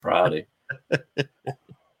everybody.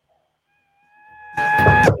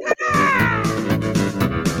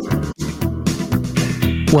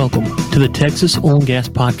 Welcome to the Texas Oil and Gas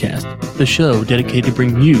Podcast, the show dedicated to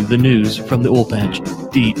bring you the news from the oil patch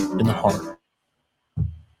deep in the heart.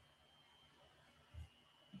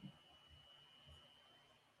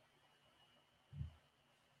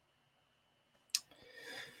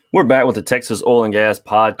 We're back with the Texas Oil and Gas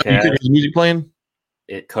Podcast. You could have music playing?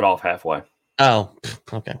 It cut off halfway. Oh,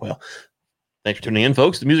 okay. Well, thanks for tuning in,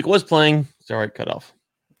 folks. The music was playing. Sorry, it cut off.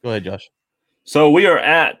 Go ahead, Josh. So we are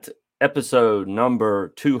at episode number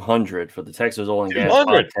 200 for the Texas Oil and Gas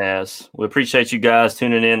Podcast. We appreciate you guys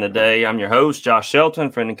tuning in today. I'm your host, Josh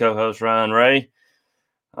Shelton, friend and co-host Ryan Ray.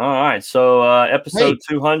 All right, so episode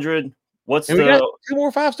 200. We got 2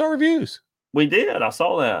 more 5-star reviews. We did. I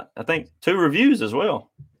saw that. I think 2 reviews as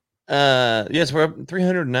well. Yes, we're up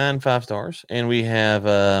 309 5 stars, and we have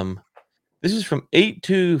this is from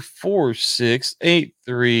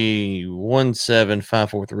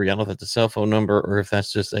 824683175543. I don't know if that's a cell phone number or if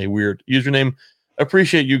that's just a weird username.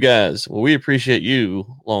 Appreciate you guys. Well, we appreciate you,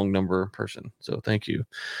 long number person. So thank you.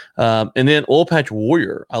 And then Oil Patch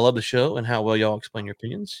Warrior. I love the show and how well y'all explain your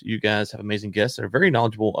opinions. You guys have amazing guests that are very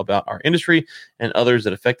knowledgeable about our industry and others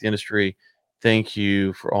that affect the industry. Thank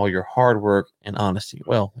you for all your hard work and honesty.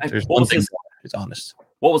 Well, there's one thing that's honest.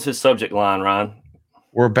 What was his subject line, Ryan?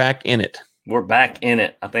 We're back in it. We're back in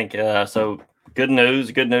it. I think so. Good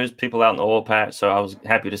news, people out in the oil patch. So I was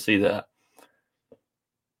happy to see that.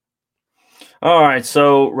 All right,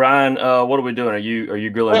 so Ryan, what are we doing? Are you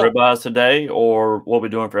grilling ribeyes today, or what are we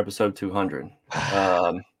doing for episode 200?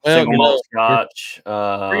 Single malt scotch.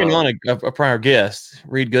 Bringing on a prior guest,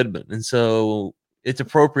 Reed Goodman, and so it's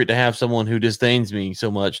appropriate to have someone who disdains me so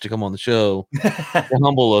much to come on the show to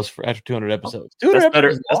humble us for after 200 episodes. That's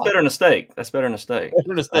better than a steak. That's better than a steak.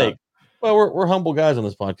 Well, we're humble guys on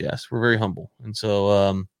this podcast. We're very humble, and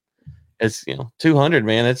so it's 200,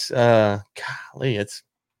 man. It's golly, it's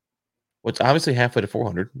obviously halfway to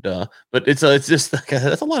 400, but it's just like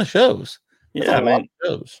that's a lot of shows. Yeah, I mean,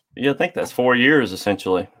 I think that's 4 years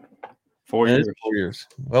essentially. 4 years. 4 years.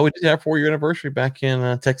 Well, we did our 4-year anniversary back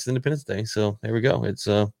in Texas Independence Day, so there we go. It's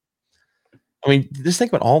I mean, just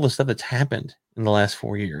think about all the stuff that's happened in the last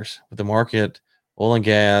 4 years with the market, oil and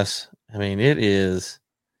gas. I mean,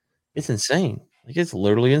 it's insane. Like, it's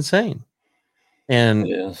literally insane. And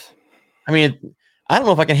yes. I mean, I don't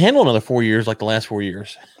know if I can handle another 4 years like the last 4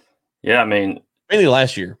 years. Yeah, I mean, mainly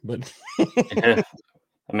last year, but yeah.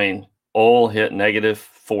 I mean, oil hit negative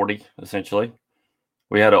 40 essentially.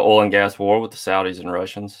 We had an oil and gas war with the Saudis and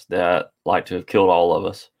Russians that like to have killed all of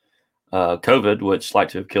us. COVID, which like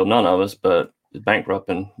to have killed none of us, but is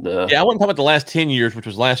bankrupting the. Yeah, I wasn't talking about the last 10 years, which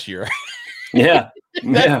was last year. Yeah.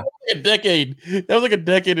 That's like a decade. That was like a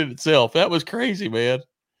decade in itself. That was crazy, man.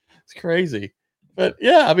 It's crazy. But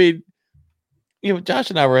yeah, I mean, Josh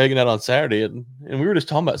and I were hanging out on Saturday and we were just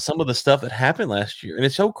talking about some of the stuff that happened last year. And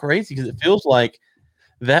it's so crazy because it feels like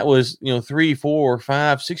that was, 3, 4,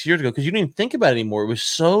 5, 6 years ago, because you didn't even think about it anymore. It was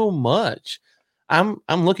so much. I'm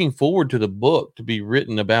looking forward to the book to be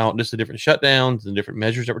written about just the different shutdowns and different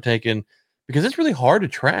measures that were taken, because it's really hard to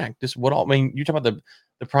track just what all. I mean, you talk about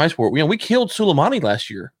the price war. We killed Soleimani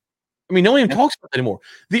last year. I mean, no one even talks about that anymore.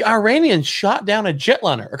 The Iranians shot down a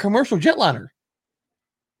jetliner, a commercial jetliner.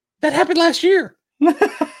 That happened last year.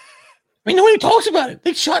 I mean, nobody talks about it.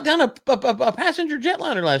 They shot down a passenger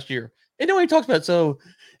jetliner last year. And nobody talks about it. So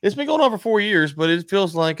it's been going on for 4 years, but it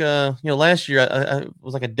feels like, last year it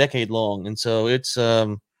was like a decade long. And so it's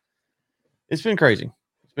been crazy.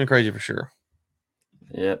 It's been crazy for sure.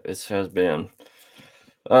 Yep, it has been.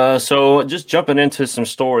 So just jumping into some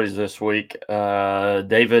stories this week.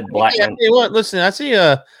 David Blackman. Yeah, I tell you what, listen, I see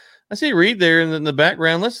Reed there in the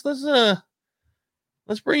background. Let's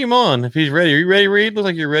bring him on if he's ready. Are you ready, Reed? Looks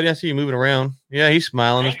like you're ready. I see you moving around. Yeah, he's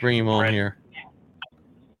smiling. Let's bring him on here.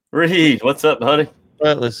 Reed, what's up, buddy?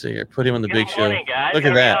 Let's see here. Put him on the big show. Guys. Look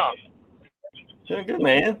at that. Doing good,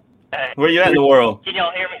 man. Where you at in the world? Can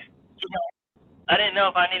y'all hear me? I didn't know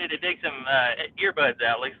if I needed to dig some earbuds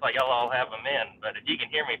out. Looks like y'all all have them in. But if you can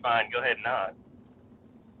hear me fine, go ahead and nod.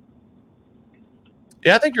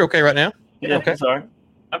 Yeah, I think you're okay right now. Yeah, okay. Sorry.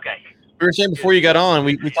 Okay. We were saying before you got on,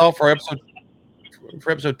 we thought for episode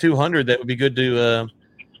 200 that would be good to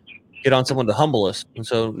get on someone to humble us, and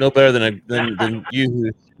so no better than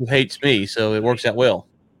you who hates me. So it works out well.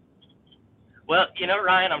 Well,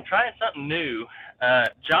 Ryan, I'm trying something new.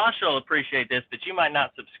 Josh will appreciate this, but you might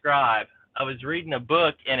not subscribe. I was reading a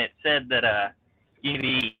book, and it said that you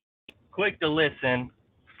be quick to listen,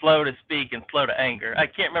 slow to speak, and slow to anger. I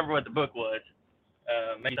can't remember what the book was.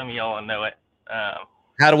 Maybe some of y'all will know it.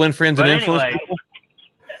 How to win friends and influence people?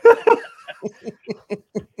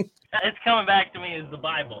 coming back to me is the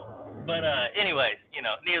Bible. But anyways,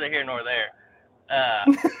 neither here nor there.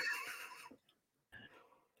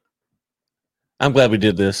 I'm glad we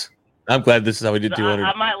did this. I'm glad this is how we did 200.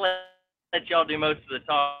 I might let y'all do most of the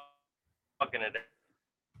talking today.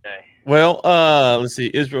 Well, let's see.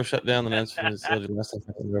 Israel shut down the NASA facility last time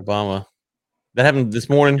under Obama. That happened this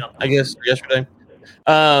morning, I guess, or yesterday.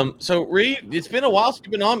 So Reed, it's been a while since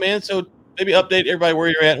you've been on, man. So maybe update everybody where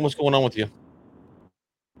you're at and what's going on with you.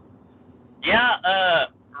 Yeah,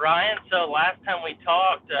 Ryan. So last time we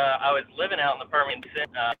talked, I was living out in the Permian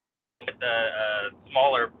with a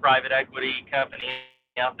smaller private equity company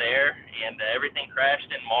out there, and everything crashed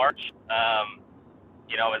in March. I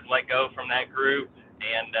was let go from that group,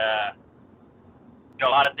 and a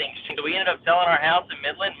lot of things changed. So we ended up selling our house in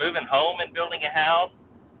Midland, moving home, and building a house.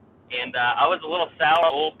 And I was a little sour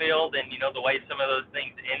on oil field, and the way some of those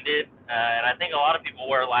things ended, and I think a lot of people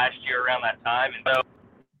were last year around that time. And so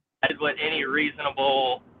I did what any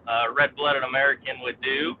reasonable red-blooded American would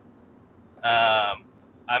do.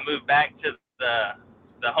 I moved back to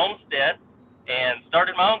the homestead and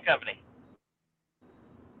started my own company.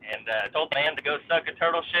 And told the man to go suck a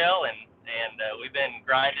turtle shell, and we've been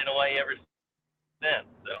grinding away ever since.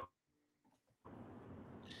 So.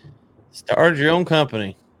 Started your own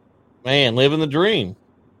company. Man, living the dream.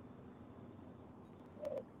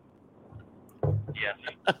 Yes.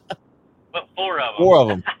 But 4 of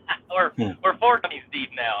them. 4 of them. We're 4 companies deep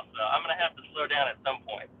now, so I'm going to have to slow down at some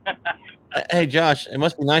point. Hey, Josh, it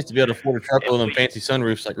must be nice to be able to afford a truck with them fancy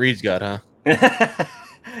sunroofs like Reed's got, huh?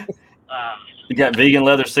 You got vegan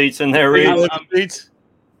leather seats in there, Reed?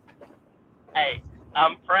 Hey,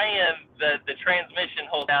 I'm praying that the transmission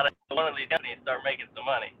holds out at one of these companies and start making some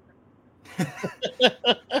money.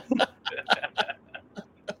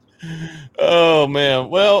 Oh, man.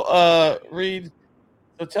 Well, Reed,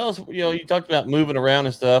 so tell us, you talked about moving around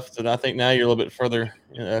and stuff, and I think now you're a little bit further,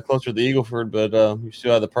 closer to the Eagle Ford, but you're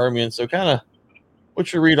still out of the Permian. So kind of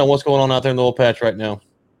what's your read on what's going on out there in the oil patch right now?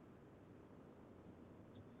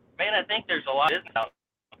 Man, I think there's a lot of business out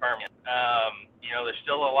in the Permian. There's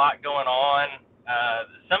still a lot going on.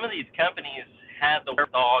 Some of these companies had the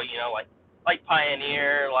wherewithal, like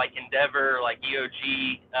Pioneer, like Endeavor, like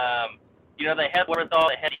EOG. They had wherewithal,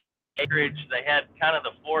 they had acreage, they had kind of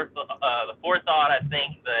the forethought, I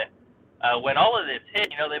think, that when all of this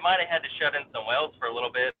hit, they might have had to shut in some wells for a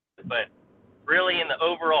little bit, but really in the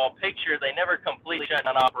overall picture, they never completely shut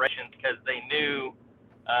down operations because they knew,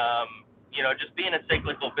 just being a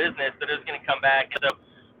cyclical business, that it was going to come back. And so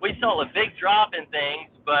we saw a big drop in things,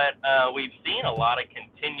 but we've seen a lot of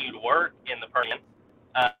continued work in the Permian.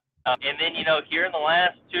 And then, here in the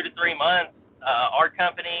last 2 to 3 months, our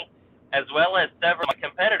company, as well as several of my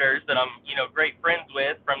competitors that I'm, great friends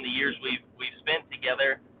with from the years we've spent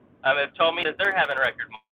together, have told me that they're having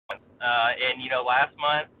record months. And last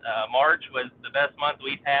month, March was the best month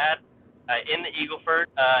we've had in the Eagle Ford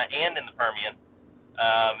and in the Permian.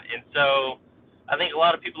 And so I think a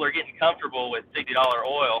lot of people are getting comfortable with $60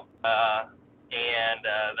 oil, and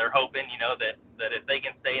they're hoping, that if they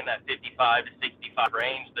can stay in that 55 to 65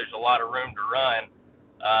 range, there's a lot of room to run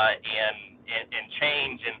and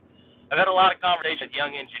change. And I've had a lot of conversations with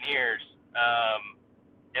young engineers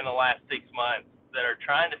in the last 6 months that are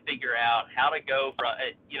trying to figure out how to go from,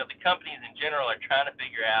 the companies in general are trying to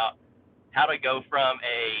figure out how to go from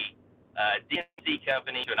a D&C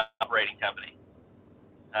company to an operating company.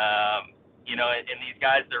 And these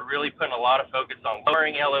guys, they're really putting a lot of focus on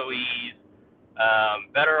lowering LOEs,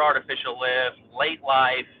 better artificial lift, late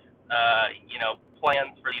life,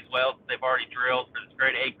 plans for these wells that they've already drilled, for this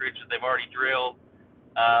great acreage that they've already drilled.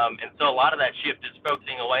 And so a lot of that shift is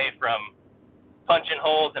focusing away from punching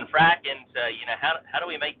holes and fracking to, how do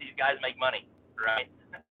we make these guys make money, right?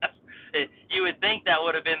 You would think that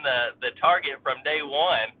would have been the target from day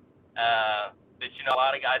one. But, a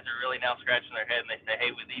lot of guys are really now scratching their head and they say, hey,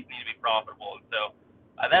 these need to be profitable. And so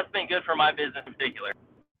that's been good for my business in particular.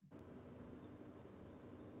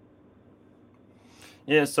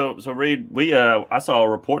 Yeah, so Reed, I saw a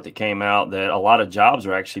report that came out that a lot of jobs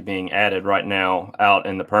are actually being added right now out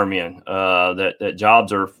in the Permian. That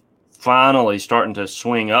jobs are finally starting to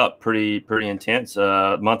swing up pretty intense.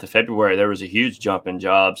 Month of February, there was a huge jump in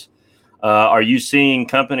jobs. Are you seeing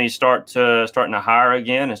companies starting to hire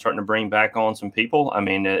again and starting to bring back on some people? I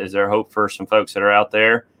mean, is there hope for some folks that are out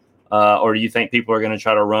there, or do you think people are going to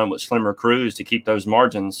try to run with slimmer crews to keep those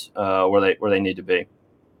margins where they need to be?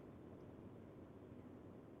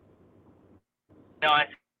 I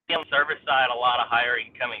see on the service side a lot of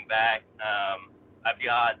hiring coming back. I've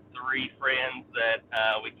got 3 friends that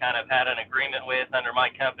we kind of had an agreement with under my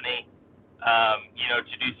company,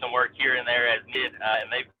 to do some work here and there as needed,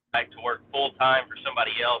 and they've to work full time for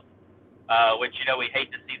somebody else, which, we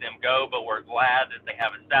hate to see them go, but we're glad that they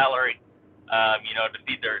have a salary, to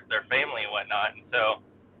feed their family and whatnot. And so,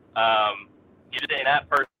 in that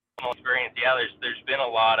personal experience, there's been a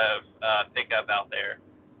lot of pickup out there,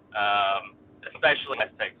 especially in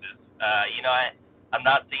West Texas. I'm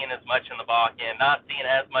not seeing as much in the Bakken, not seeing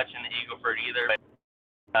as much in the Eagle Ford either.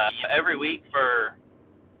 But every week for,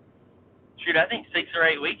 I think 6 or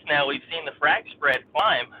 8 weeks now, we've seen the frac spread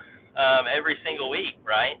climb every single week,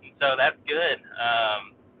 right? And so that's good.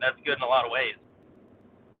 That's good in a lot of ways.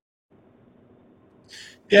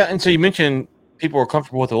 Yeah, and so you mentioned people are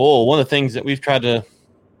comfortable with the oil. One of the things that we've tried to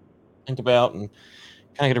think about and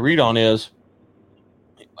kind of get a read on is,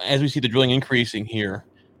 as we see the drilling increasing here,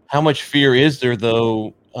 how much fear is there,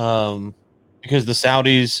 though, because the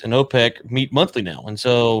Saudis and OPEC meet monthly now. And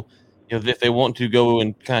so, if they want to go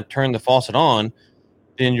and kind of turn the faucet on,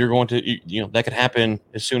 then you're going to, that could happen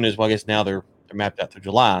as soon as, I guess now they're mapped out through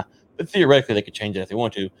July. But theoretically, they could change that if they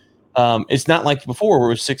want to. It's not like before where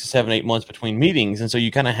it was 6 to 7, 8 months between meetings. And so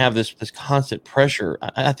you kind of have this constant pressure.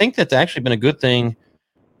 I think that's actually been a good thing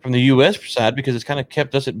from the U.S. side because it's kind of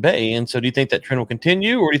kept us at bay. And so do you think that trend will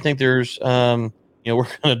continue, or do you think there's, we're going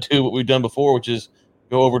to do what we've done before, which is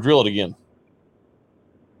go over drill it again?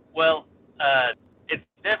 Well, it's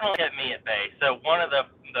definitely kept me at bay. So one of the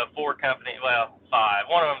 4 companies, 5,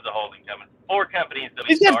 one of them is a holding company. 4 companies that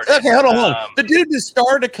we started. Okay, hold on. The dude just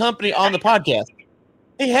started a company on the podcast.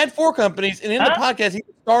 He had 4 companies, and in the podcast, he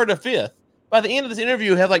started a 5th. By the end of this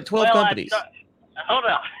interview, he had like 12 companies. Hold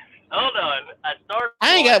on.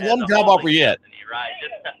 I ain't got one job offer yet. Company, right?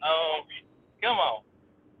 Just to own. Come on.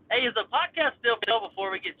 Hey, is the podcast still available before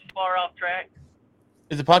we get too far off track?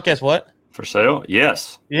 Is the podcast what? For sale?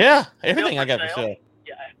 Yes. Yeah, everything I got for sale.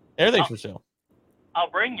 Yeah. Everything's for sale. I'll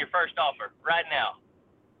bring your first offer right now.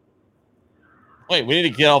 Wait, we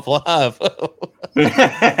need to get off live. The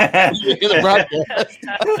broadcast.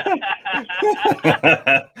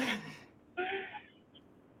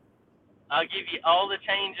 I'll give you all the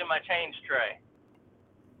change in my change tray.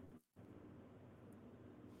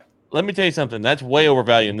 Let me tell you something. That's way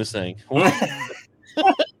overvaluing this thing. Way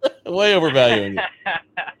overvaluing it.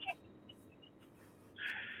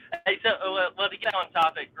 Hey, so to get on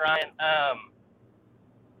topic, Ryan,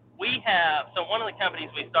 one of the companies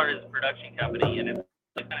we started is a production company, and it's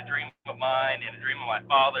been a dream of mine and a dream of my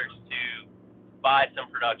father's to buy some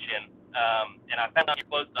production. And I found it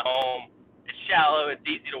close to home. It's shallow. It's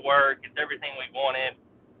easy to work. It's everything we wanted.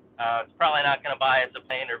 It's probably not going to buy us a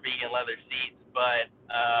plain or vegan leather seats, but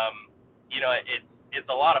it's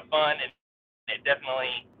a lot of fun, and it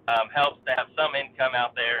definitely helps to have some income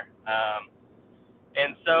out there.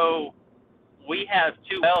 And so we have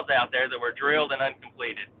 2 wells out there that were drilled and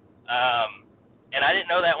uncompleted. And I didn't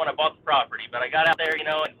know that when I bought the property, but I got out there, and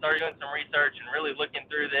started doing some research and really looking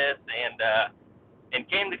through this, and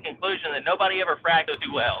came to the conclusion that nobody ever fracked those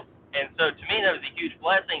 2 wells. And so to me, that was a huge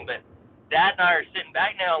blessing. But Dad and I are sitting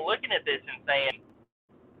back now looking at this and saying,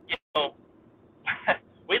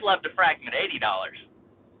 we'd love to frack them at $80.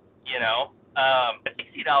 At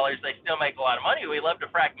 $60, they still make a lot of money. We love to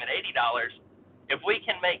frack them at $80. If we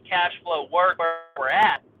can make cash flow work where we're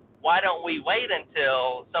at, why don't we wait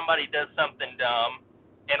until somebody does something dumb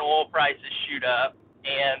and oil prices shoot up,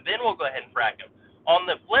 and then we'll go ahead and frack them? On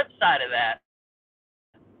the flip side of that,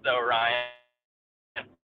 though, Ryan,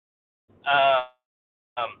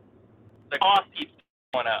 the cost keeps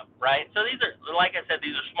going up, right? So these are, like I said,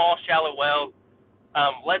 these are small, shallow wells.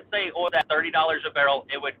 Let's say oil at $30 a barrel,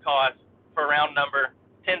 it would cost, for a round number,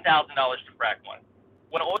 $10,000 to frack one.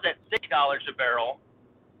 When oil's at $60 a barrel,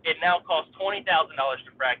 it now costs $20,000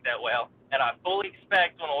 to frack that well, and I fully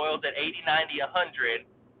expect when oil's at 80, 90, 100,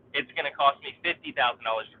 it's going to cost me $50,000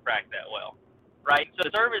 to frack that well, right? So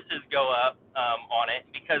the services go up on it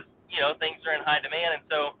because, things are in high demand, and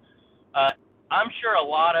so I'm sure a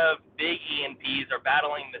lot of big E&Ps are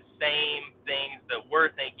battling the same things that we're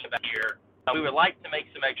thinking about here. We would like to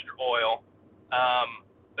make some extra oil,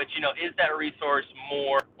 but, is that resource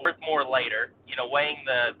worth more later, weighing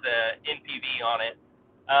the NPV on it.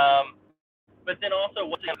 But then also,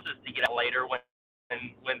 what's the emphasis to get out later when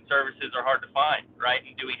services are hard to find, right?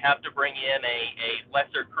 And do we have to bring in a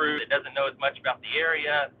lesser crew that doesn't know as much about the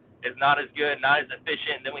area, is not as good, not as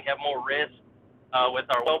efficient, and then we have more risk with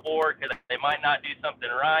our well bore because they might not do something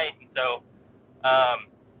right. And so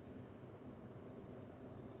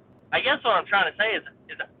I guess what I'm trying to say is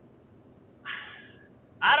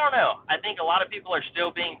I don't know. I think a lot of people are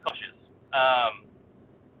still being cautious.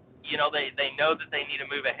 They know that they need to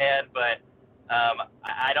move ahead, but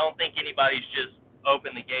I don't think anybody's just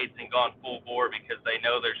opened the gates and gone full bore because they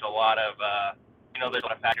know there's a lot of there's a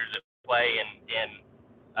lot of factors at play, and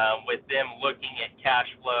with them looking at cash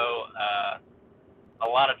flow, a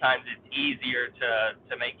lot of times it's easier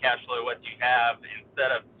to make cash flow what you have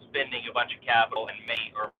instead of spending a bunch of capital and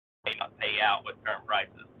may or may not pay out with current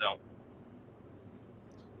prices. So.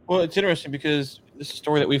 Well, it's interesting because this is a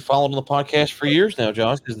story that we've followed on the podcast for years now,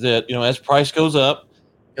 Josh, is that, as price goes up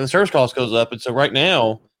and the service cost goes up. And so right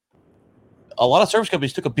now, a lot of service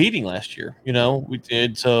companies took a beating last year, we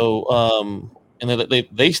did. So, and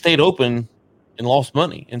they stayed open and lost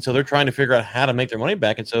money. And so they're trying to figure out how to make their money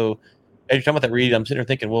back. And so as you're talking about that, Reed, I'm sitting there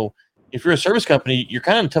thinking, well, if you're a service company, you're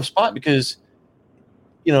kind of in a tough spot because,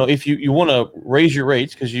 if you want to raise your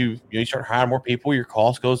rates because you start hiring more people, your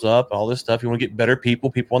cost goes up, all this stuff. You want to get better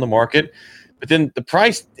people on the market. But then the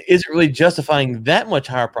price isn't really justifying that much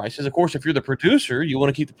higher prices. Of course, if you're the producer, you want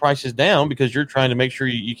to keep the prices down because you're trying to make sure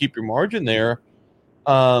you keep your margin there.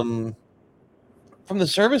 From the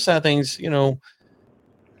service side of things,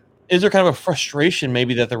 is there kind of a frustration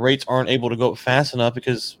maybe that the rates aren't able to go up fast enough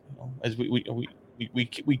because as we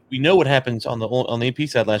know what happens on the EP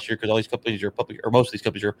side last year because all these companies are public, or most of these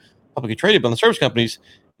companies are publicly traded, but on the service companies,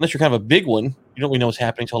 unless you're kind of a big one, you don't really know what's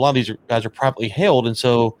happening. So a lot of these guys are privately held, and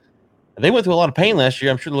so they went through a lot of pain last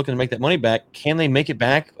year. I'm sure they're looking to make that money back. Can they make it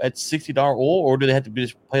back at $60 oil, or do they have to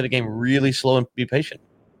just play the game really slow and be patient?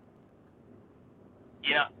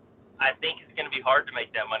 Yeah, I think it's going to be hard to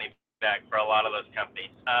make that money back for a lot of those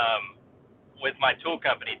companies. With my tool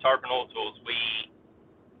company, Tarpon Oil Tools,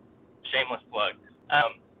 shameless plug,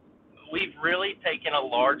 we've really taken a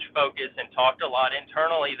large focus and talked a lot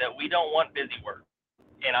internally that we don't want busy work.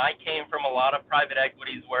 And I came from a lot of private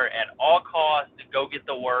equities where at all costs to go get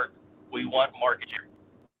the work, we want market share.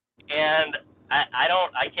 And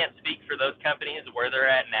I can't speak for those companies where they're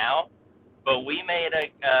at now, but we made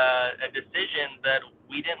a decision that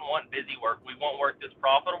we didn't want busy work. We want work that's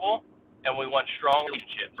profitable, and we want strong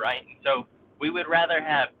relationships, right? And so we would rather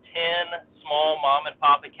have 10 small mom and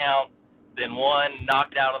pop accounts than one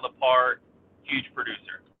knocked out of the park, huge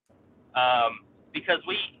producer. Because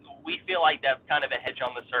we feel like that's kind of a hedge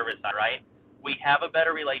on the service side, right? We have a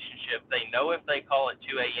better relationship. They know if they call at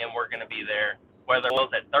 2 a.m., we're going to be there, whether it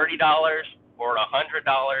was at $30 or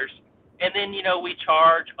 $100. And then, we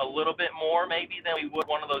charge a little bit more maybe than we would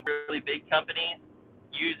one of those really big companies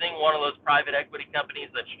using one of those private equity companies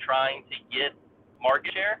that's trying to get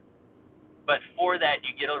market share. But for that,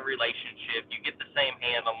 you get a relationship, you get the same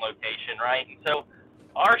hand on location, right? And so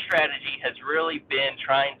our strategy has really been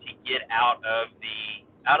trying to get out of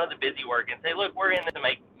the busy work and say, look, we're in this to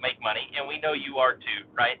make money, and we know you are too,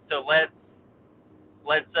 right? So let's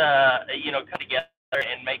come together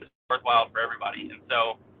and make this worthwhile for everybody. And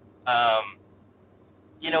so,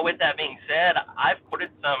 with that being said, I've quoted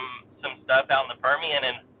some stuff out in the Permian,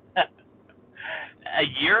 and a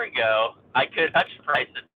year ago, I could touch the price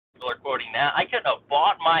that people are quoting now. I couldn't have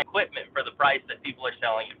bought my equipment for the price that people are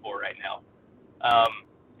selling it for right now.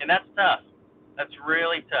 And that's tough. That's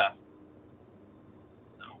really tough.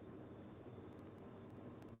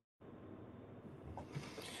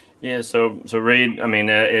 Yeah, so Reed, I mean,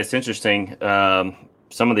 it's interesting.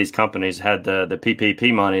 Some of these companies had the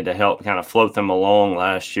PPP money to help kind of float them along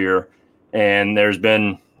last year, and there's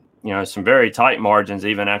been some very tight margins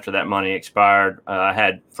even after that money expired. I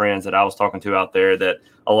had friends that I was talking to out there that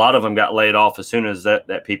a lot of them got laid off as soon as that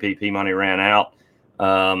PPP money ran out.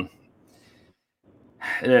 I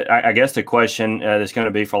guess the question that's going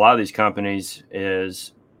to be for a lot of these companies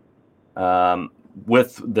is,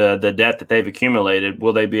 with the debt that they've accumulated,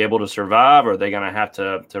 will they be able to survive, or are they going to have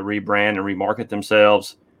to rebrand and remarket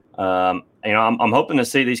themselves? I'm hoping to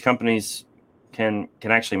see these companies can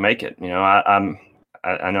actually make it.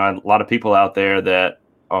 I know a lot of people out there that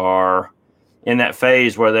are in that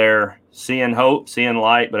phase where they're seeing hope, seeing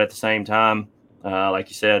light, but at the same time, like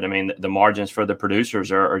you said, I mean, the margins for the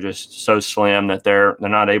producers are just so slim that they're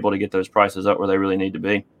not able to get those prices up where they really need to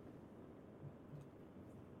be.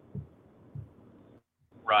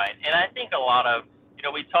 Right. And I think a lot of,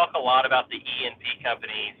 we talk a lot about the E&P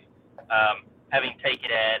companies having taken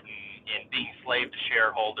it and being slave to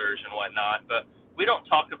shareholders and whatnot, but we don't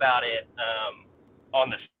talk about it on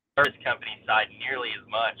the service company side nearly as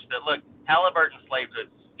much. That, look, Halliburton slaves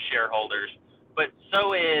its shareholders, but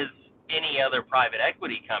so is any other private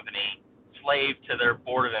equity company slave to their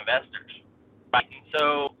board of investors. Right. And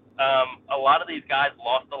so a lot of these guys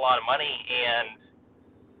lost a lot of money, and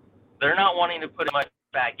they're not wanting to put much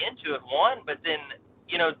back into it, one, but then,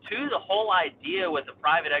 two, the whole idea with a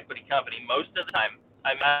private equity company, most of the time,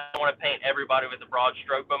 I don't want to paint everybody with a broad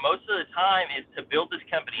stroke, but most of the time is to build this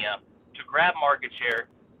company up, to grab market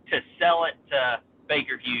share, to sell it to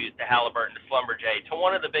Baker Hughes, to Halliburton, to Schlumberger, to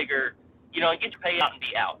one of the bigger get your payout and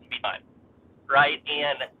be out and be done, right?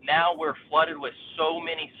 And now we're flooded with so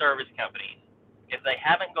many service companies. If they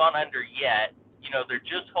haven't gone under yet, they're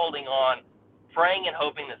just holding on, praying and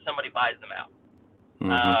hoping that somebody buys them out.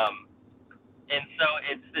 Mm-hmm. And so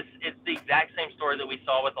it's the exact same story that we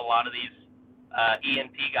saw with a lot of these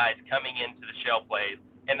E&P guys coming into the shale plays,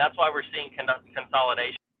 and that's why we're seeing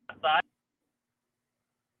consolidation on that side.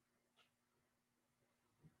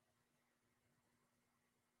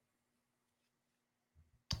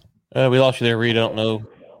 We lost you there, Reed. I don't know.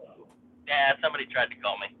 Yeah, somebody tried to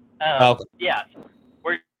call me. Okay. Yeah,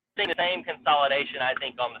 we're seeing the same consolidation, I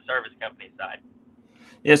think, on the service company side.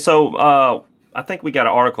 Yeah, so I think we got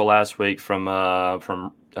an article last week from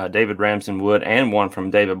David Ramsden Wood and one from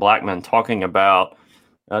David Blackman talking about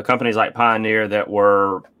companies like Pioneer that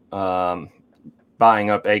were buying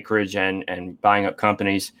up acreage and buying up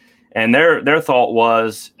companies. And their thought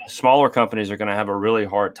was smaller companies are going to have a really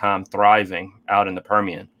hard time thriving out in the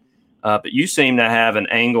Permian. But you seem to have an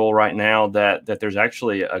angle right now that there's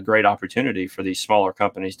actually a great opportunity for these smaller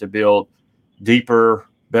companies to build deeper,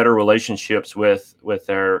 better relationships with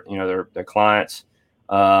their clients.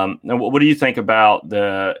 Now, what do you think about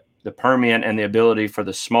the Permian and the ability for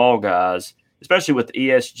the small guys, especially with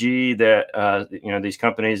ESG, that these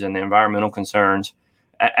companies and the environmental concerns,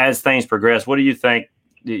 as things progress? What do you think?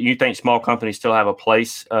 Do you think small companies still have a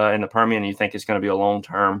place in the Permian? And you think it's going to be a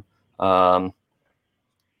long-term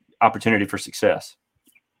opportunity for success?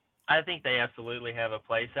 I think they absolutely have a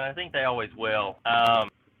place, and I think they always will.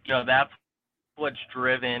 That's what's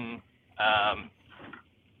driven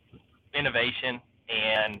innovation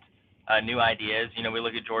and new ideas. We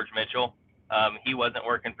look at George Mitchell. He wasn't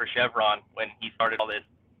working for Chevron when he started all this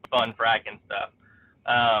fun fracking stuff.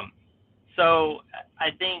 So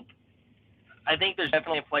I think there's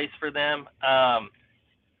definitely a place for them.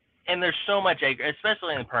 And there's so much acreage,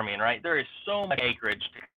 especially in the Permian, right? There is so much acreage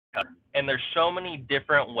to cover, and there's so many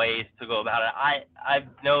different ways to go about it. I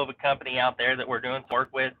know of a company out there that we're doing some work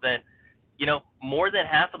with that, more than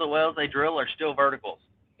half of the wells they drill are still verticals,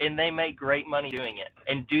 and they make great money doing it.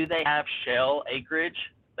 And do they have shale acreage?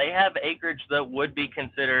 They have acreage that would be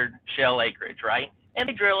considered shale acreage, right? And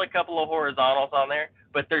they drill a couple of horizontals on there,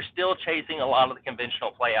 but they're still chasing a lot of the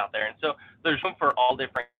conventional play out there. And so there's room for all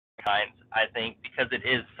different kinds, I think, because it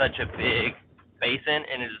is such a big basin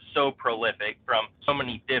and it is so prolific from so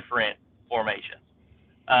many different formations.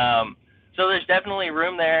 So there's definitely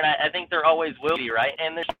room there, and I think there always will be, right?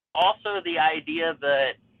 And there's also the idea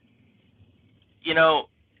that,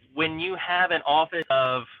 when you have an office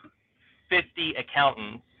of 50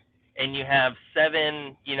 accountants and you have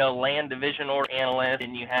 7, land division order analysts,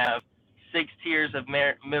 and you have 6 tiers of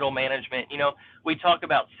middle management, we talk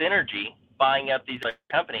about synergy buying up these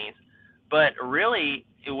companies, but really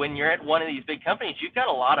when you're at one of these big companies, you've got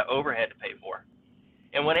a lot of overhead to pay for.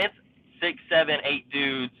 And when it's 6, 7, 8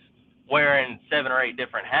 dudes wearing 7 or 8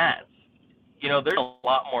 different hats, there's a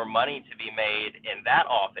lot more money to be made in that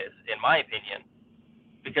office, in my opinion,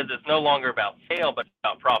 because it's no longer about scale, but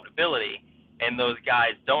about profitability. And those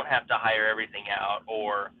guys don't have to hire everything out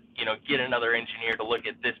or, get another engineer to look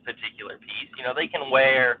at this particular piece. They can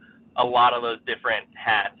wear a lot of those different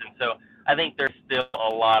hats. And so I think there's still a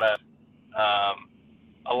lot of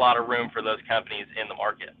room for those companies in the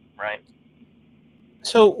market, right?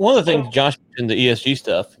 So one of the things, Josh, in the ESG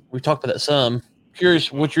stuff, we've talked about that some.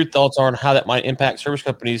 Curious what your thoughts are on how that might impact service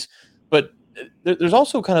companies. But there's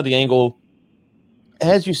also kind of the angle,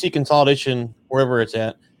 as you see consolidation wherever it's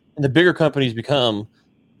at, and the bigger companies become,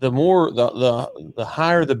 the more the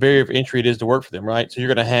higher the barrier of entry it is to work for them, right? So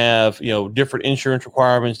you're going to have different insurance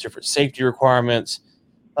requirements, different safety requirements.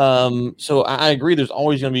 So I agree. There's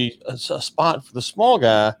always going to be a spot for the small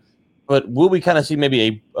guy, but will we kind of see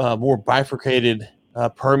maybe a more bifurcated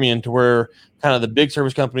Permian to where kind of the big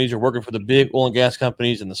service companies are working for the big oil and gas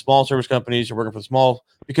companies, and the small service companies are working for the small,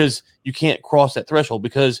 because you can't cross that threshold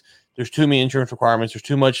because there's too many insurance requirements, there's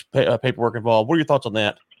too much paperwork involved. What are your thoughts on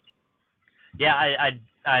that? Yeah,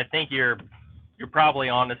 I think you're probably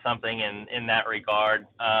onto something in that regard.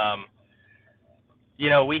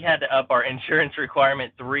 We had to up our insurance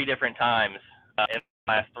requirement 3 different times in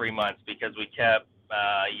the last 3 months because we kept,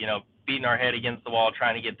 beating our head against the wall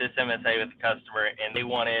trying to get this MSA with the customer, and they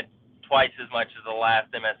wanted twice as much as the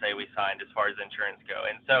last MSA we signed as far as insurance go.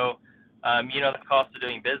 And so, the cost of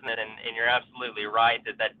doing business, and you're absolutely right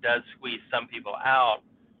that does squeeze some people out.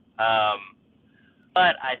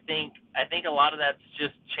 But I think a lot of that's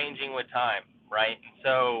just changing with time, right? And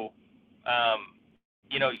so,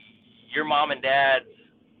 your mom and dad's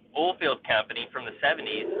oil field company from the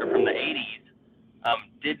 70s or from the 80s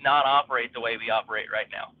did not operate the way we operate right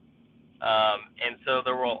now, And so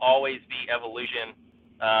there will always be evolution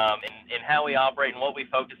in how we operate and what we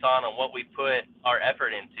focus on and what we put our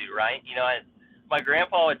effort into, right? My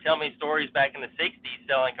grandpa would tell me stories back in the 60s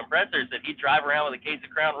selling compressors that he'd drive around with a case of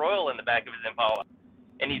Crown Royal in the back of his Impala.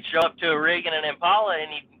 And he'd show up to a rig in an Impala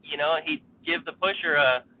and he'd give the pusher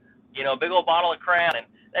a big old bottle of Crown, and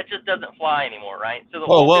that just doesn't fly anymore, right? So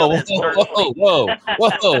whoa,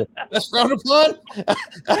 that's frowned upon?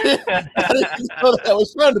 I didn't know that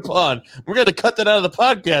was frowned upon. We're going to cut that out of the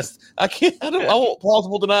podcast. I want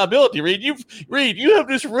plausible deniability. Reed, you have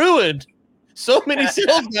just ruined so many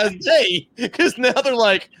sales guys today, because now they're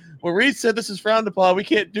like, well, Reed said this is frowned upon. We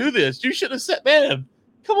can't do this. You should have said, man,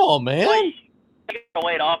 come on, man. I got to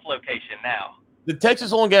wait off location now. The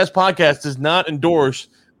Texas Oil and Gas Podcast does not endorse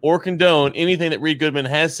or condone anything that Reed Goodman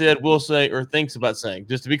has said, will say, or thinks about saying,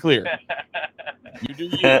 just to be clear. You do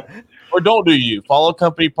you, or don't do you. Follow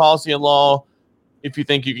company policy and law if you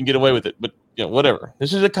think you can get away with it. But, whatever.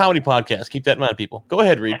 This is a comedy podcast. Keep that in mind, people. Go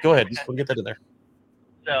ahead, Reed. Go ahead. Just get that in there.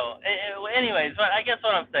 So, anyways, I guess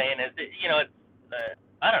what I'm saying is that, it's,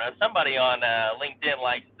 I don't know, somebody on LinkedIn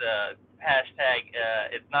likes the hashtag,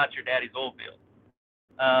 it's not your daddy's oil field.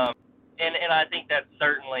 And I think that's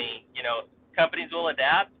certainly, companies will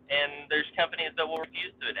adapt, and there's companies that will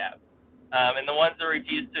refuse to adapt. And the ones that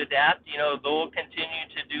refuse to adapt, they'll continue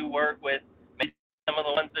to do work with maybe some of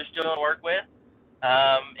the ones they're still doing work with,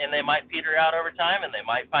 and they might peter out over time, and they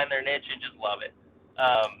might find their niche and just love it,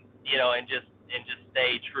 and just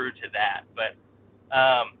stay true to that. But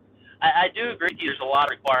I do agree with you. There's a lot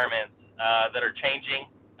of requirements that are changing,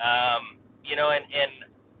 and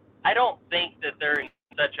I don't think that they're in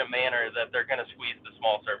such a manner that they're going to squeeze the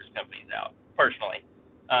small service companies out, personally.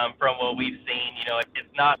 From what we've seen,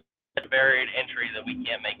 it's not a barrier to entry that we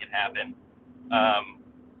can't make it happen.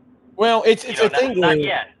 Well, it's a thing. Not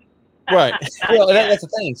yet. Right. Well, that's the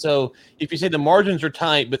thing. So if you say the margins are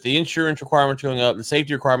tight, but the insurance requirements are going up, the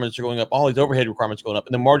safety requirements are going up, all these overhead requirements are going up,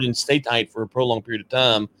 and the margins stay tight for a prolonged period of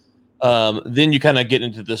time, then you kind of get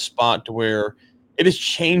into this spot to where it just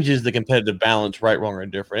changes the competitive balance, right, wrong, or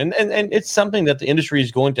indifferent. And it's something that the industry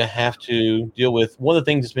is going to have to deal with. One of the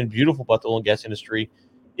things that's been beautiful about the oil and gas industry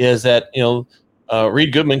is that,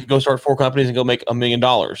 Reed Goodman could go start 4 companies and go make $1 million,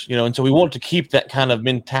 and so we want to keep that kind of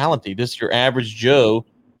mentality. This is your average Joe.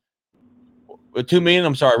 $2 million.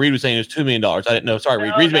 I'm sorry, Reed was saying it was $2 million. I didn't know. Sorry,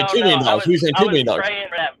 Reed. Reed made $2 million. He was saying $2 million. I was praying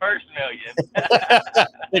for that first million. I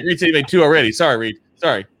think Reed said he made 2 already. Sorry, Reed.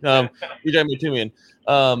 Sorry. Reed made $2 million.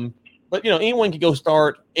 But anyone can go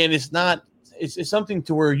start, and it's something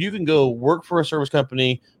to where you can go work for a service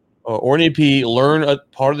company or an EP, learn a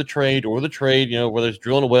part of the trade, whether it's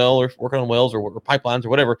drilling a well or working on wells or pipelines or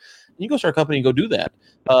whatever. You go start a company and go do that.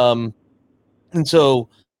 And so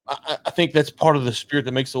I think that's part of the spirit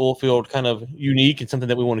that makes the oil field kind of unique and something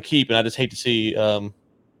that we want to keep. And I just hate to see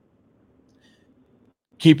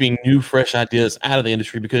keeping new, fresh ideas out of the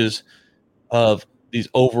industry because of these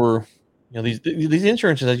these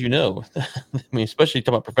insurances, as I mean, especially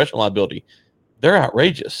talking about professional liability, they're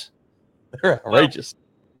outrageous. They're outrageous.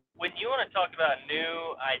 Well, when you want to talk about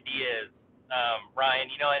new ideas, Ryan,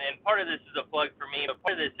 and part of this is a plug for me, but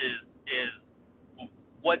part of this is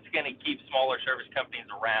what's going to keep smaller service companies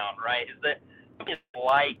around, right? Is that companies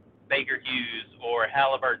like Baker Hughes or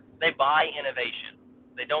Halliburton, they buy innovation.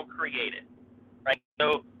 They don't create it, right?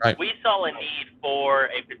 So we saw a need for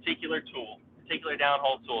a particular tool, particular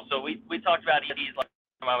downhole tool. So we talked about ESPs last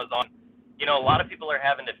time I was on. A lot of people are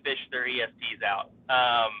having to fish their ESPs out.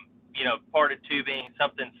 Part of tubing,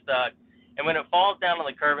 something stuck. And when it falls down on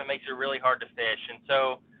the curve, it makes it really hard to fish. And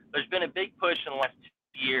so there's been a big push in the last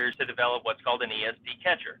 2 years to develop what's called an ESP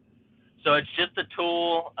catcher. So it's just a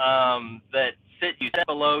tool that you set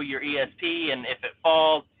below your ESP, and if it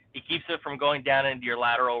falls, it keeps it from going down into your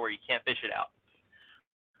lateral where you can't fish it out.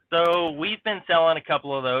 So we've been selling a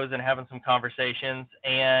couple of those and having some conversations,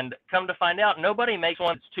 and come to find out, nobody makes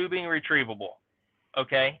one that's tubing retrievable,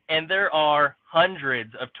 okay? And there are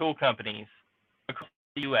hundreds of tool companies across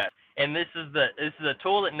the U.S., and this is a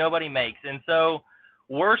tool that nobody makes. And so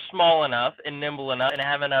we're small enough and nimble enough and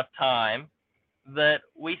have enough time that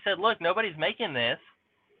we said, look, nobody's making this.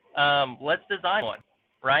 Let's design one,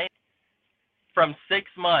 right? From 6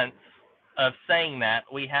 months of saying that,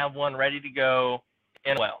 we have one ready to go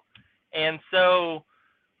in well. And so,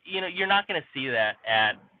 you're not going to see that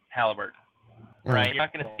at Halliburton, right? You're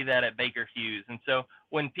not going to see that at Baker Hughes. And so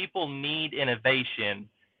when people need innovation,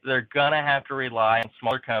 they're going to have to rely on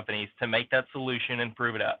smaller companies to make that solution and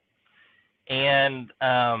prove it up. And,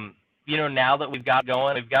 now that we've got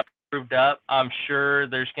going, we've got proved up, I'm sure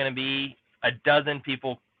there's going to be a dozen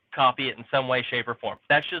people copy it in some way, shape, or form.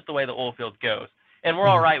 That's just the way the oil field goes. and we're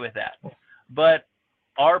all right with that. But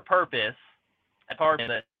our purpose,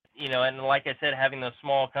 you know, and like I said, having those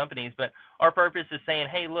small companies, but our purpose is saying,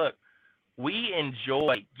 hey, look, we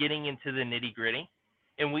enjoy getting into the nitty gritty,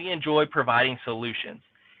 and we enjoy providing solutions.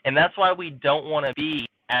 And that's why we don't want to be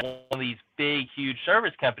at one of these big, huge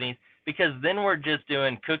service companies, because then we're just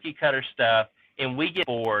doing cookie cutter stuff, and we get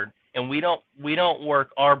bored, and we don't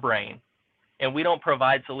work our brain, and we don't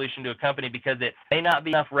provide solution to a company because it may not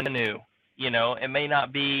be enough revenue, you know, it may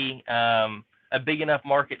not be a big enough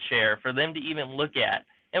market share for them to even look at.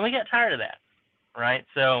 And we get tired of that, right?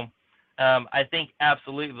 So I think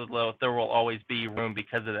absolutely there will always be room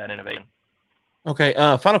because of that innovation. Okay,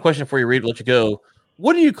 final question before you read, let you go.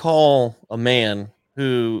 What do you call a man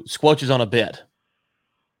who squelches on a bet?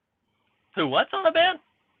 Who what's on a bet?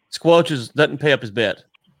 Squelches, doesn't pay up his bet.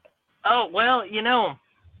 Oh, well, you know,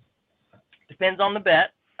 depends on the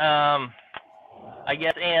bet, I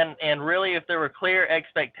guess, and really if there were clear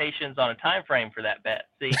expectations on a time frame for that bet.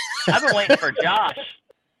 See, I've been waiting for Josh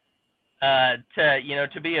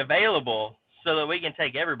to be available so that we can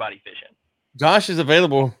take everybody fishing. Josh is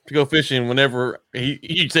available to go fishing whenever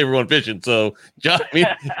he'd say we're going fishing. So Josh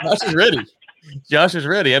is ready. Josh is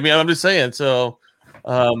ready. I mean, I'm just saying. So,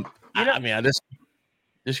 I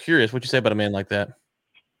just curious what you say about a man like that.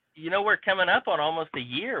 You know, we're coming up on almost a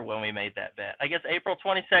year when we made that bet. I guess April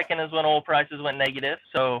 22nd is when oil prices went negative.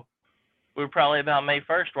 So we were probably about May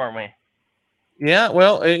 1st, weren't we? Yeah.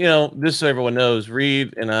 Well, you know, just so everyone knows,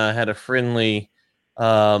 Reed and I had a friendly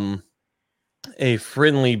bet.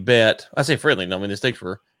 I say friendly. No, I mean the stakes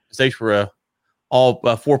were a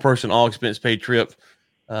 4-person all expense paid trip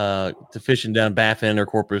to fishing down Baffin or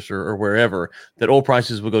Corpus or wherever, that oil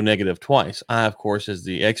prices would go negative twice. I, of course, as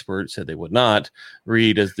the expert, said they would not.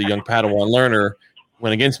 Reed, as the young Padawan learner,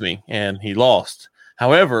 went against me and he lost.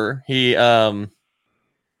 However, he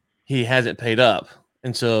hasn't paid up,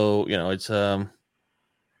 and so you know it's just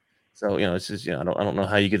I don't know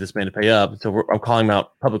how you get this man to pay up. So I'm calling him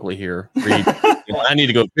out publicly here. Reed, I need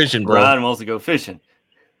to go fishing, bro. Ryan wants to go fishing.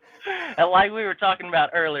 And like we were talking about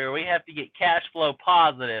earlier, we have to get cash flow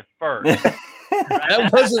positive first. That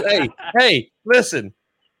wasn't. Hey, listen.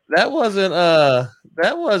 That wasn't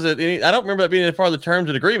any. I don't remember that being a part of the terms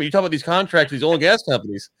of the agreement. You talk about these contracts, these oil and gas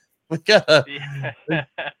companies. We gotta.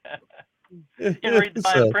 You can read the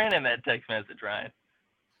fine print in that text message, Ryan.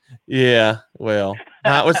 Yeah. Well,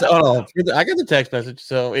 I got the text message.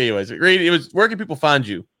 So, anyways, Reed, where can people find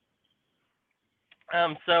you?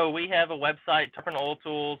 So we have a website,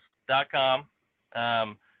 TarponOilTools.com.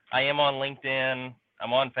 I am on LinkedIn.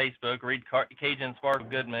 I'm on Facebook. Reed Cajun Sparkle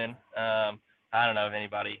Goodman. I don't know if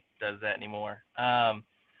anybody does that anymore.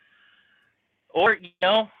 Or, you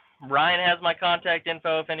know, Ryan has my contact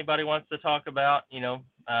info if anybody wants to talk about, you know,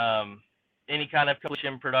 any kind of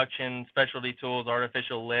completion, production, specialty tools,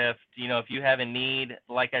 artificial lift. You know, if you have a need,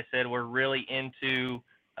 like I said, we're really into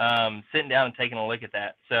sitting down and taking a look at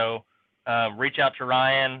that. So reach out to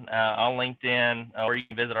Ryan on LinkedIn, or you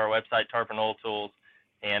can visit our website, Tarpon Oil Tools,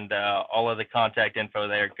 and all of the contact info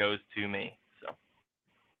there goes to me. So,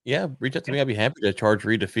 yeah, reach out to me. I'd be happy to charge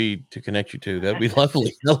Reed a fee to connect you to. That'd be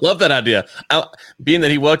lovely. I love that idea. Being that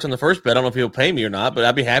he worked on the first bet, I don't know if he'll pay me or not, but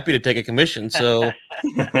I'd be happy to take a commission. So,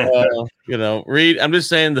 you know, Reed, I'm just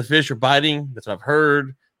saying the fish are biting. That's what I've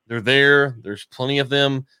heard. They're there. There's plenty of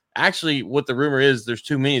them. Actually, what the rumor is, there's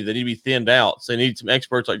too many that need to be thinned out. So they need some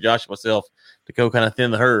experts like Josh and myself to go kind of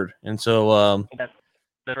thin the herd. And so that's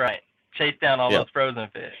right. Chase down all those frozen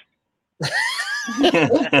fish.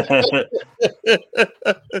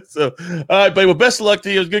 So, all right, buddy. Well, best of luck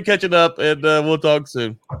to you. It was good catching up, and we'll talk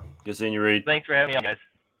soon. Good seeing you, Reed. Thanks for having me on, guys.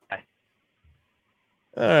 Bye.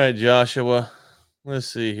 All right, Joshua. Let's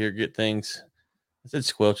see here. Get things. I said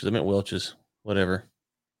squelches. I meant Welches. Whatever.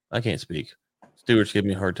 I can't speak. Stewart's giving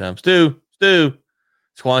me a hard time. Stu,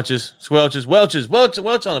 squanches, squelches, Welch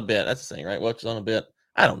on a bet. That's the thing, right? Welch is on a bet.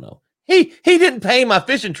 I don't know. He didn't pay my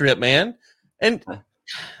fishing trip, man. And what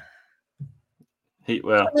kind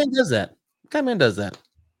of man does that?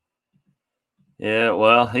 Yeah,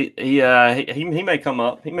 well, he may come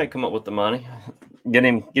up. He may come up with the money. Get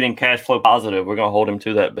him cash flow positive. We're gonna hold him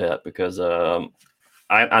to that bet because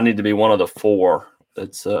I need to be one of the 4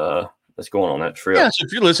 that's going on that trip. Yeah, so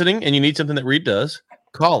if you're listening and you need something that Reed does,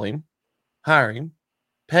 call him, hire him,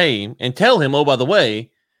 pay him, and tell him, oh, by the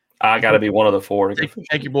way, I got to be one of the 4 to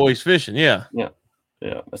take your boys fishing. Yeah.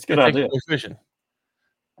 That's a good idea. Fishing.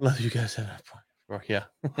 Love you guys. Yeah.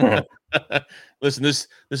 Listen, this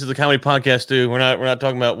is the comedy podcast, too. We're not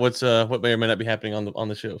talking about what may or may not be happening on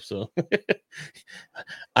the show. So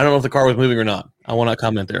I don't know if the car was moving or not. I will not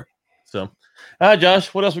comment there. So, all All right,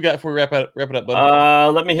 Josh, what else we got before we wrap it up,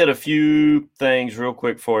 buddy? Let me hit a few things real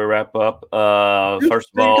quick before we wrap up. First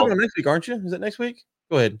of all, coming next week, aren't you? Is that next week?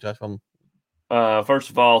 Go ahead, Josh. First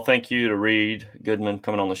of all, thank you to Reed Goodman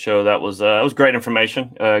coming on the show. That was great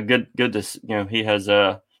information. Good to he has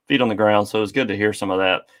feet on the ground, so it was good to hear some of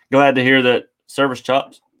that. Glad to hear that service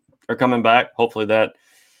chops are coming back. Hopefully, that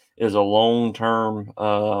is a long-term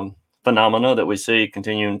phenomena that we see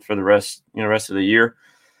continuing for the rest of the year.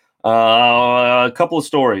 A couple of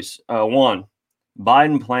stories. One,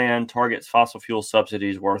 Biden plan targets fossil fuel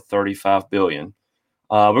subsidies worth $35 billion.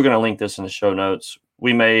 We're going to link this in the show notes.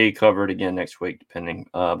 We may cover it again next week, depending.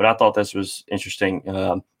 But I thought this was interesting.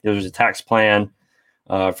 There's a tax plan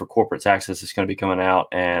for corporate taxes that's going to be coming out,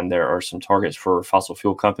 and there are some targets for fossil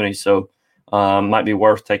fuel companies. So might be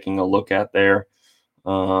worth taking a look at there.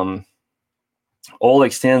 Oil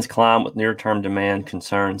extends climb with near-term demand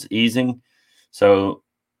concerns easing. So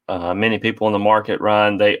many people in the market,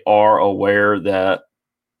 Ryan, they are aware that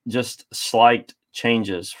just slight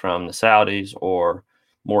changes from the Saudis or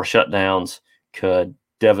more shutdowns could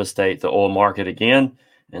devastate the oil market again.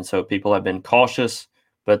 And so people have been cautious,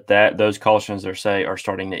 but those cautions are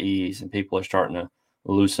starting to ease and people are starting to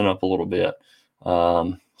loosen up a little bit.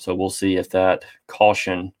 So we'll see if that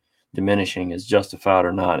caution diminishing is justified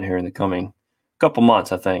or not here in the coming couple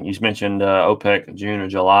months. I think you mentioned OPEC June or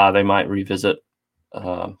July, they might revisit,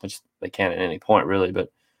 which they can at any point really,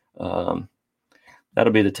 but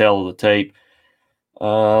that'll be the tale of the tape.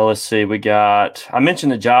 Let's see. I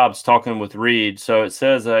mentioned the jobs talking with Reed. So it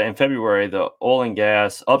says in February, the oil and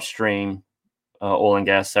gas upstream oil and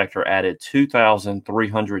gas sector added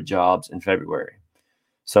 2,300 jobs in February.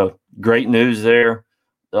 So great news there.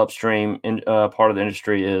 The upstream part of the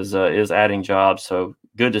industry is adding jobs. So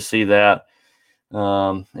good to see that.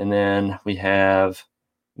 And then we have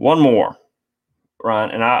one more,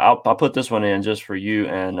 Ryan, and I'll put this one in just for you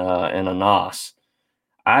and Anas.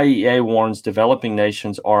 IEA warns developing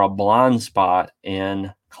nations are a blind spot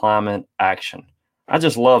in climate action. I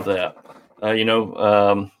just love that.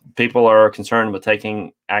 People are concerned with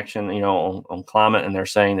taking action, on climate, and they're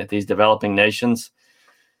saying that these developing nations,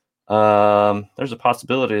 there's a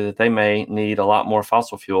possibility that they may need a lot more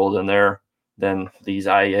fossil fuel than these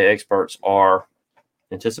IEA experts are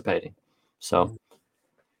anticipating. So,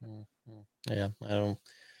 yeah,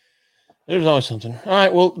 there's always something. All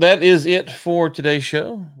right, well, that is it for today's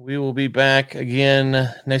show. We will be back again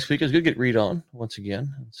next week. It's good to get Reed on once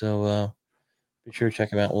again. So be sure to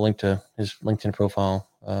check him out. We'll link to his LinkedIn profile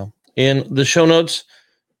in the show notes.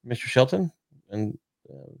 Mr. Shelton, and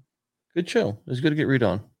good show. It was good to get Reed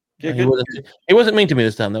on. Yeah, he wasn't mean to me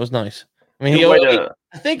this time. That was nice. I mean,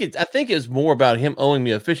 I think it's more about him owing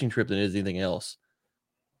me a fishing trip than it is anything else.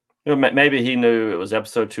 Maybe he knew it was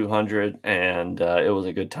episode 200 and it was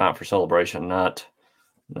a good time for celebration, not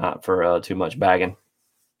for too much bagging.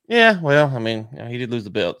 Yeah, well, I mean, he did lose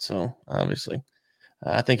the belt, so obviously,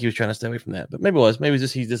 I think he was trying to stay away from that. But maybe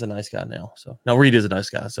he's just a nice guy now. So no, Reed is a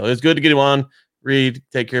nice guy. So it's good to get him on. Reed,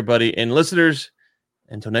 take care, buddy, and listeners.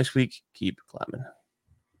 Until next week, keep climbing.